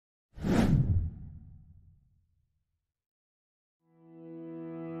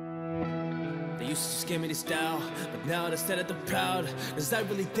gave me the style, but now they said it the proud. Cause I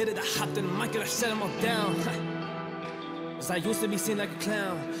really did it, I hopped in the mic and I shut them all down. Cause I used to be seen like a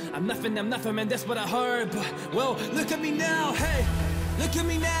clown. I'm nothing, man, that's what I heard. But, well, look at me now, hey, look at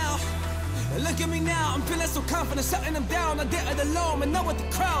me now. Look at me now, I'm feeling so confident, shutting them down. I did it alone, and not with the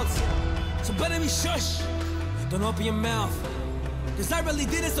crowds. So better be shush, don't open your mouth. Cause I really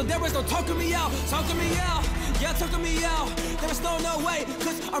did it, so there was no talking me out. Talking me out, yeah, talking me out. There was no way,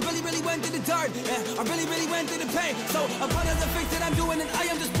 cause I really went through the dirt. Yeah, I really went through the pain. So I'm proud of the things that I'm doing, and I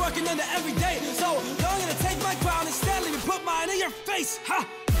am just working on it every day. So I'm gonna take my crown and steadily put mine in your face, ha!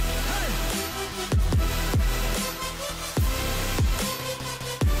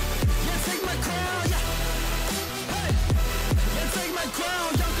 Yeah, take my crown, yeah. Hey, yeah, take my crown.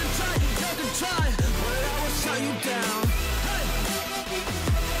 Y'all can try, but I will shut you down.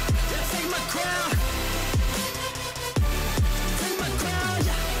 Take my crown,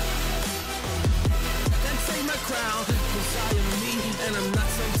 yeah. Then take my crown, cause I am me, and I'm not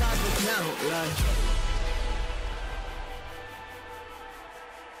some type of clown, like.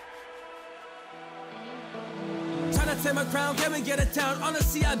 Trying to take my crown, can we get it down?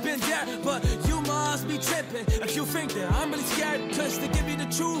 Honestly, I've been there, but you must be tripping if you think that I'm really scared. Cause to give you the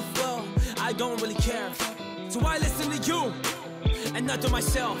truth, well, I don't really care. So I listen to you and not to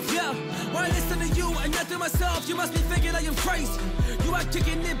myself, yeah. When I listen to you and not to myself, you must be thinking I am crazy. You are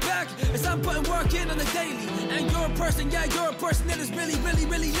kicking it back as I'm putting work in on the daily. And you're a person, yeah, you're a person that is really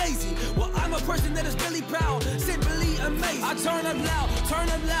lazy. Well, I'm a person that is really proud, simply amazing. I turn up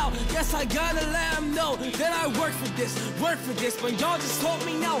loud, yes, I gotta let them know that I work for this, but y'all just told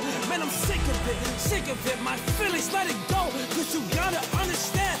me no. Man, I'm sick of it, my feelings, let it go. Cause you gotta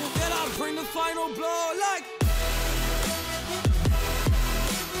understand that I'll bring the final blow, like.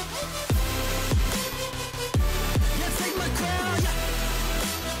 Take my crown, yeah.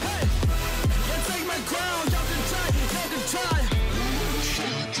 Hey, yeah, take my crown. Y'all can try.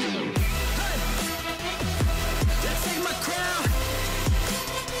 Hey, yeah, take my crown.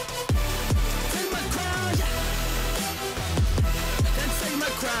 Take my crown, yeah. Then take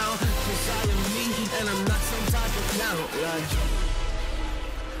my crown, cause I am me, and I'm not some type of clown, like.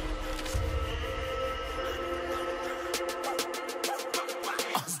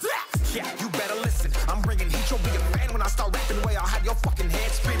 Yeah, you better listen. I'm bringing heat, you'll be a fan when I start rapping the way I'll have your fucking head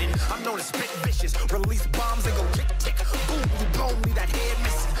spinning. I'm known as spit vicious, release bombs and go tick, boom, you blow me, that head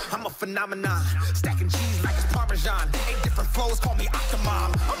missing. I'm a phenomenon, stacking cheese like it's Parmesan. 8 different flows, call me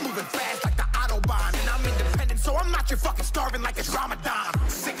Octomom. I'm moving fast like the Autobahn, and I'm independent, so I'm not your fucking starving like it's Ramadan.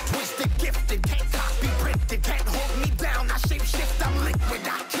 Sick, twisted, gifted, can't copy, printed, can't hold me down. I shape shift, I'm liquid,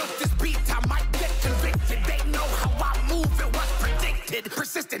 I killed this beat, I might get convicted. They know how I move, it was predicted.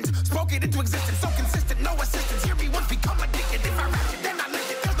 Persistent, spoke it into existence, so consistent, no assistance. Hear me once, become addicted. If I rap it, then I live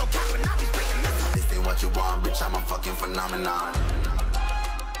it. There's no cap when I be speaking this. This ain't what you want, bitch, I'm a fucking phenomenon.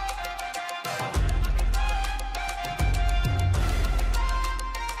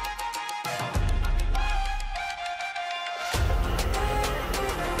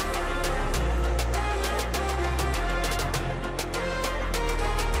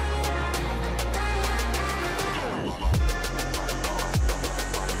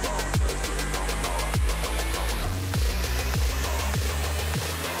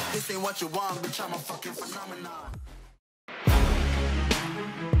 This ain't what you want, bitch, I'm a fucking phenomenon.